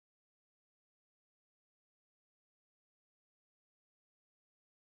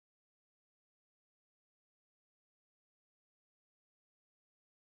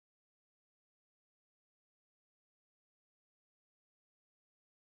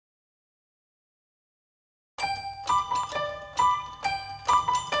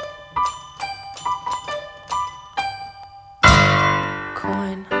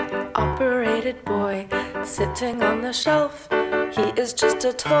sitting on the shelf. He is just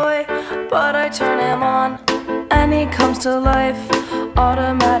a toy, but I turn him on and he comes to life.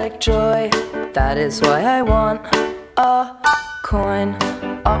 Automatic joy, that is why I want a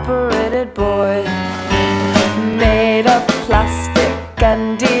coin-operated boy. Made of plastic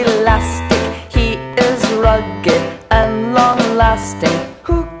and elastic, he is rugged and long-lasting.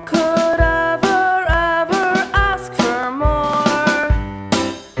 Who could ever ask for more?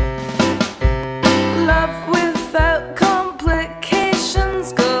 Love without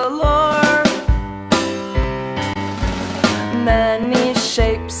complications galore. Many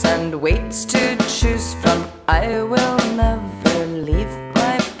shapes and weights to choose from. I will never leave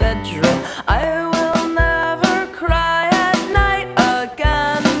my bedroom. I will never cry at night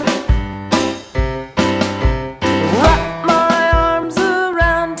again. Wrap my arms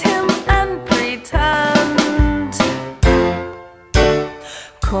around him and pretend.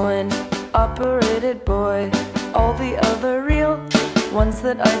 Coin-operated boy. All the other real ones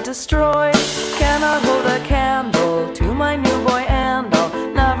that I destroy cannot hold a candle to my new boy, and I'll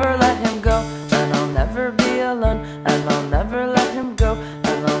never let him go. And I'll never be alone, and I'll never let him go.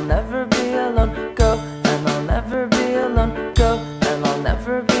 And I'll never be alone, go. And I'll never be alone, go. And I'll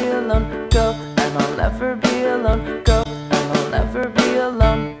never be alone, go. And I'll never be alone, go. And I'll never be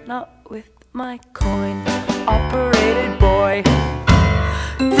alone, not with my coin-operated boy.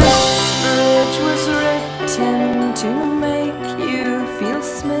 This bridge was written to make you feel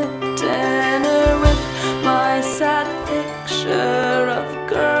smitten with my sad picture of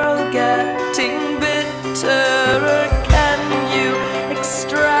girl getting bitterer. Can you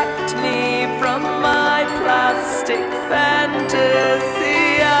extract me from my plastic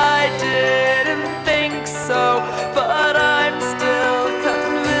fantasy? I didn't think so, but I'm still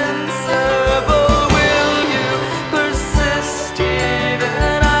convincible. Will you persist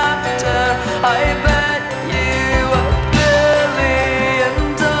even after I bet you $1 billion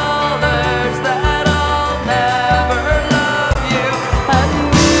that I'll never love you? And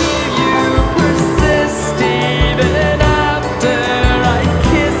will you persist even after I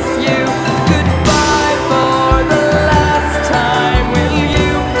kiss you goodbye for the last time? Will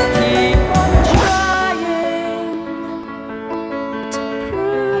you keep on trying to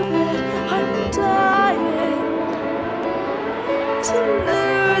prove it? I'm dying to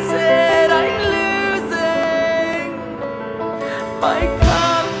lose it. I'm losing my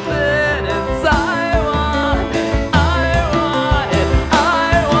confidence. I want it, I want it, I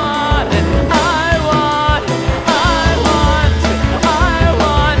want it, I want it, I want it, I want it, I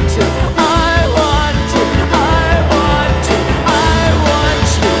want it, I want it, I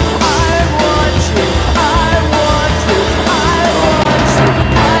want you, I want you, I want you, I want you,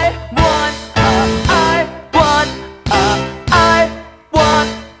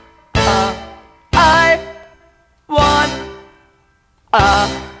 I want a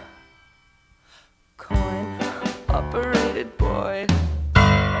coin-operated boy.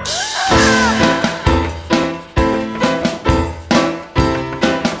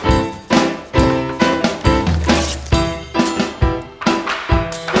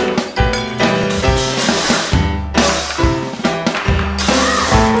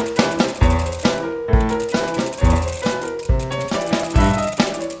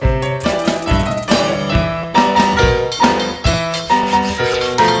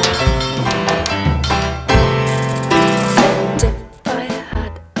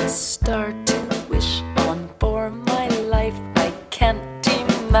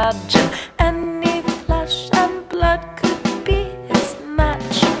 Imagine any flesh and blood could be his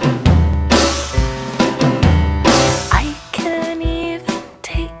match. I can even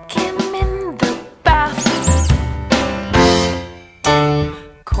take him in the bath.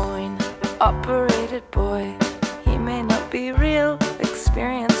 Coin-operated boy. He may not be real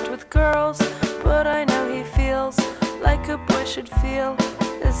experienced with girls, but I know he feels like a boy should feel.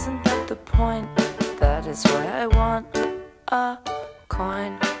 Isn't that the point? That is why I want a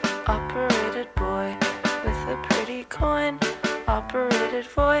coin-operated boy with a pretty coin-operated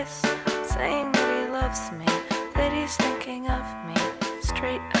voice, saying that he loves me, that he's thinking of me,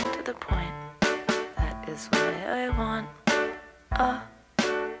 straight up to the point. That is why I want a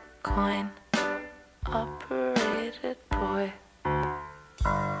coin-operated boy.